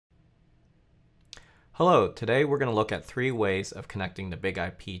Hello, today we're going to look at three ways of connecting the big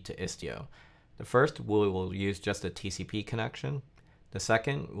IP to Istio. The first, we will use just a TCP connection. The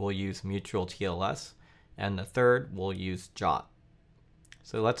second, we'll use mutual TLS. And the third, we'll use JOT.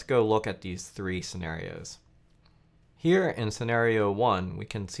 So let's go look at these three scenarios. Here in scenario 1, we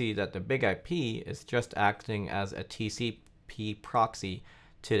can see that the big IP is just acting as a TCP proxy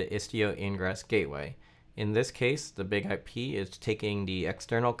to the Istio ingress gateway. In this case, the big IP is taking the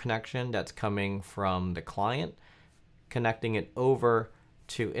external connection that's coming from the client, connecting it over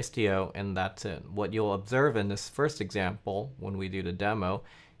to Istio, and that's it. What you'll observe in this first example, when we do the demo,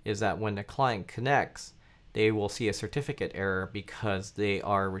 is that when the client connects, they will see a certificate error because they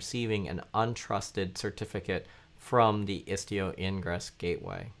are receiving an untrusted certificate from the Istio ingress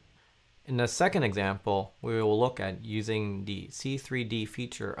gateway. In the second example, we will look at using the C3D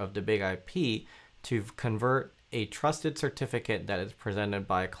feature of the big IP to convert a trusted certificate that is presented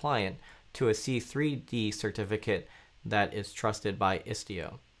by a client to a C3D certificate that is trusted by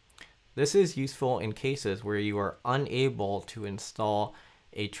Istio. This is useful in cases where you are unable to install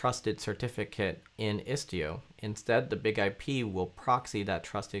a trusted certificate in Istio. Instead, the big IP will proxy that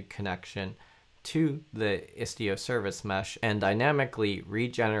trusted connection to the Istio service mesh and dynamically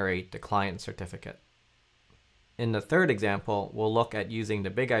regenerate the client certificate. In the third example, we'll look at using the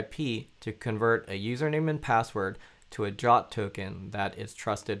big IP to convert a username and password to a JOT token that is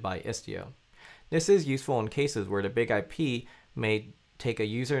trusted by Istio. This is useful in cases where the big IP may take a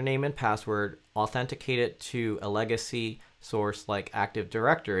username and password, authenticate it to a legacy source like Active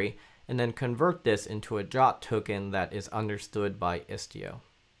Directory, and then convert this into a JOT token that is understood by Istio.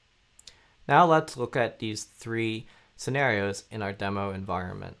 Now let's look at these three scenarios in our demo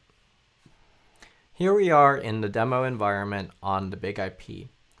environment. Here we are in the demo environment on the big IP.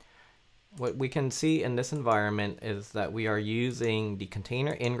 What we can see in this environment is that we are using the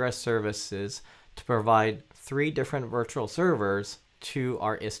container ingress services to provide three different virtual servers to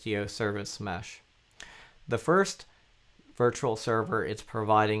our Istio service mesh. The first virtual server is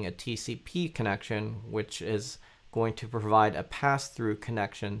providing a TCP connection, which is going to provide a pass-through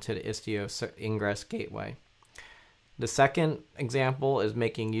connection to the Istio ingress gateway. The second example is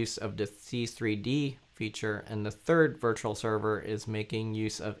making use of the C3D feature, and the third virtual server is making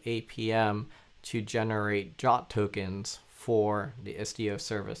use of APM to generate JOT tokens for the Istio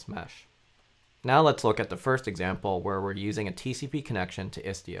service mesh. Now let's look at the first example where we're using a TCP connection to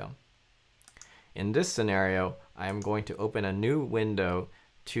Istio. In this scenario, I am going to open a new window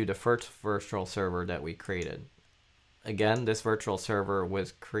to the first virtual server that we created. Again, this virtual server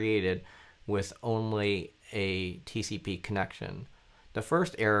was created with only a TCP connection. The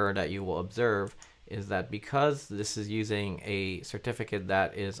first error that you will observe is that because this is using a certificate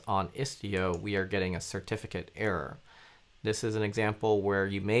that is on Istio, we are getting a certificate error. This is an example where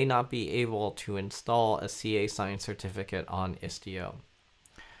you may not be able to install a CA signed certificate on Istio.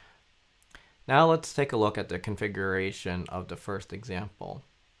 Now let's take a look at the configuration of the first example.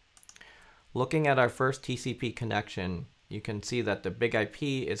 Looking at our first TCP connection, you can see that the big IP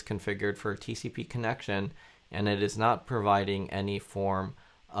is configured for a TCP connection, and it is not providing any form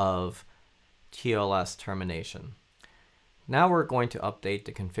of TLS termination. Now we're going to update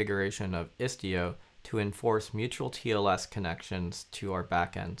the configuration of Istio to enforce mutual TLS connections to our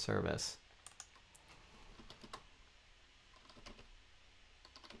backend service.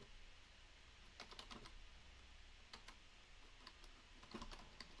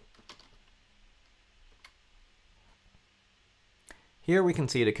 Here we can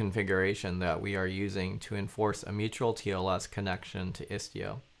see the configuration that we are using to enforce a mutual TLS connection to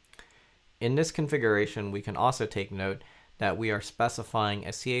Istio. In this configuration, we can also take note that we are specifying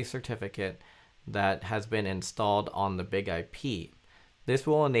a CA certificate that has been installed on the big IP. This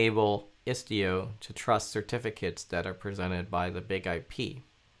will enable Istio to trust certificates that are presented by the big IP.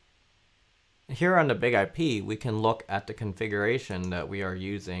 Here on the big IP, we can look at the configuration that we are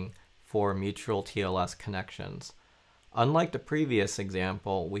using for mutual TLS connections. Unlike the previous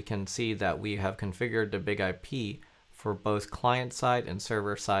example, we can see that we have configured the big IP for both client-side and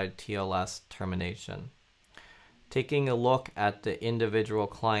server-side TLS termination. Taking a look at the individual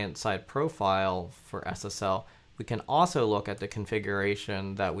client-side profile for SSL, we can also look at the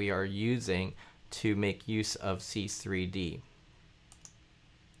configuration that we are using to make use of C3D.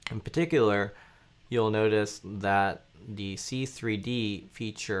 In particular, you'll notice that the C3D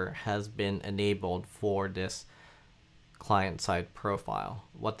feature has been enabled for this client-side profile.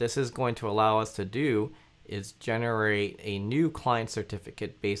 What this is going to allow us to do is generate a new client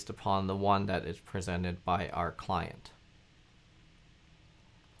certificate based upon the one that is presented by our client.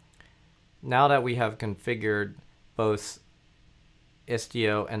 Now that we have configured both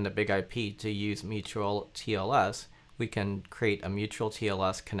Istio and the big IP to use mutual TLS, we can create a mutual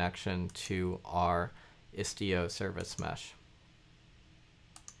TLS connection to our Istio service mesh.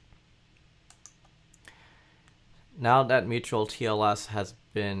 Now that mutual TLS has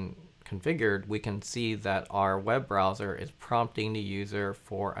been configured, we can see that our web browser is prompting the user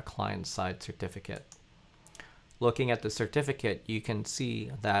for a client-side certificate. Looking at the certificate, you can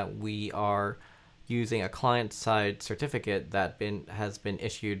see that we are using a client-side certificate that has been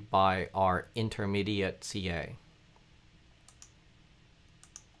issued by our intermediate CA.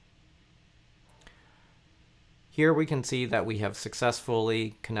 Here we can see that we have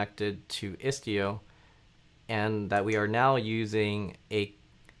successfully connected to Istio and that we are now using a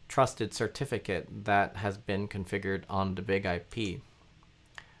trusted certificate that has been configured on the big IP.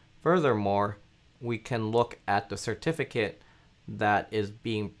 Furthermore, we can look at the certificate that is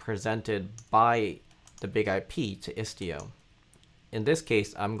being presented by the big IP to Istio. In this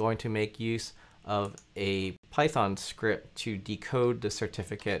case, I'm going to make use of a Python script to decode the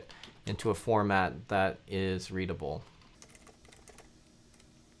certificate into a format that is readable.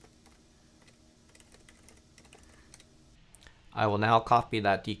 I will now copy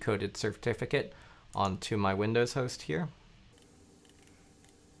that decoded certificate onto my Windows host here.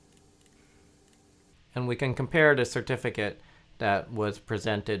 And we can compare the certificate that was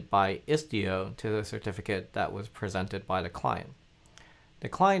presented by Istio to the certificate that was presented by the client. The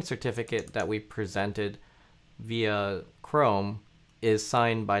client certificate that we presented via Chrome is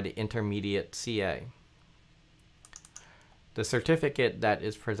signed by the intermediate CA. The certificate that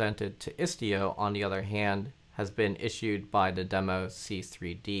is presented to Istio, on the other hand, has been issued by the demo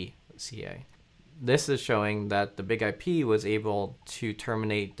C3D CA. This is showing that the big IP was able to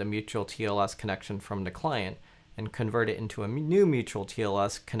terminate the mutual TLS connection from the client and convert it into a new mutual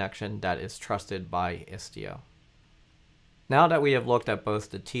TLS connection that is trusted by Istio. Now that we have looked at both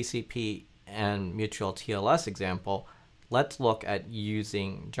the TCP and mutual TLS example, let's look at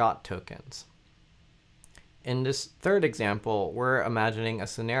using JOT tokens. In this third example, we're imagining a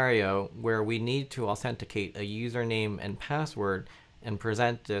scenario where we need to authenticate a username and password and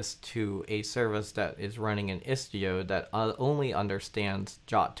present this to a service that is running in Istio that only understands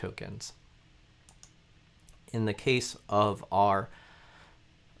JOT tokens. In the case of our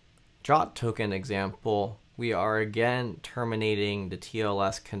JOT token example, we are again terminating the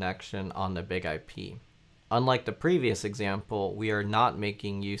TLS connection on the big IP. Unlike the previous example, we are not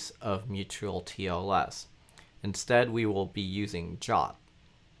making use of mutual TLS. Instead, we will be using JOT.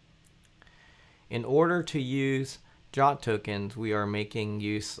 In order to use JOT tokens, we are making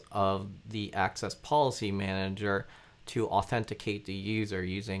use of the Access Policy Manager to authenticate the user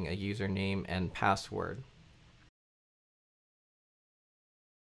using a username and password.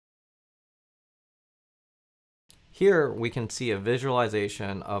 Here we can see a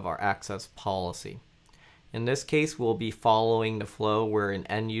visualization of our access policy. In this case, we'll be following the flow where an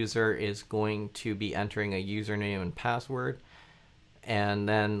end user is going to be entering a username and password, and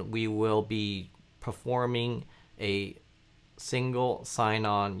then we will be performing a single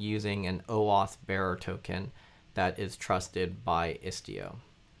sign-on using an OAuth bearer token that is trusted by Istio.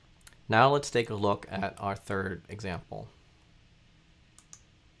 Now let's take a look at our third example.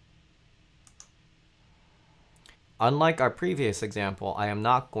 Unlike our previous example, I am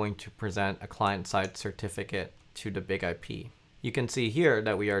not going to present a client-side certificate to the big IP. You can see here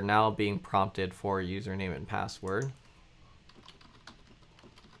that we are now being prompted for a username and password.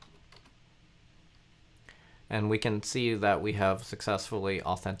 And we can see that we have successfully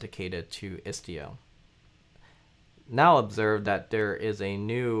authenticated to Istio. Now observe that there is a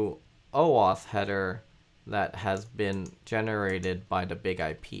new OAuth header that has been generated by the big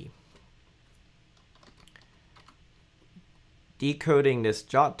IP. Decoding this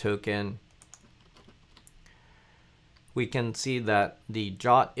JOT token, we can see that the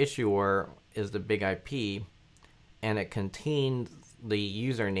JOT issuer is the big IP, and it contains the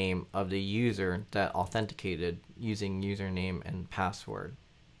username of the user that authenticated using username and password.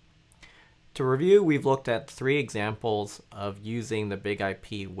 To review, we've looked at 3 examples of using the big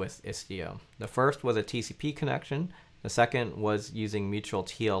IP with Istio. The first was a TCP connection, the second was using mutual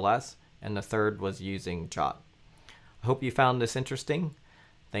TLS, and the third was using JOT. I hope you found this interesting.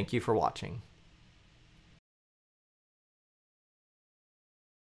 Thank you for watching.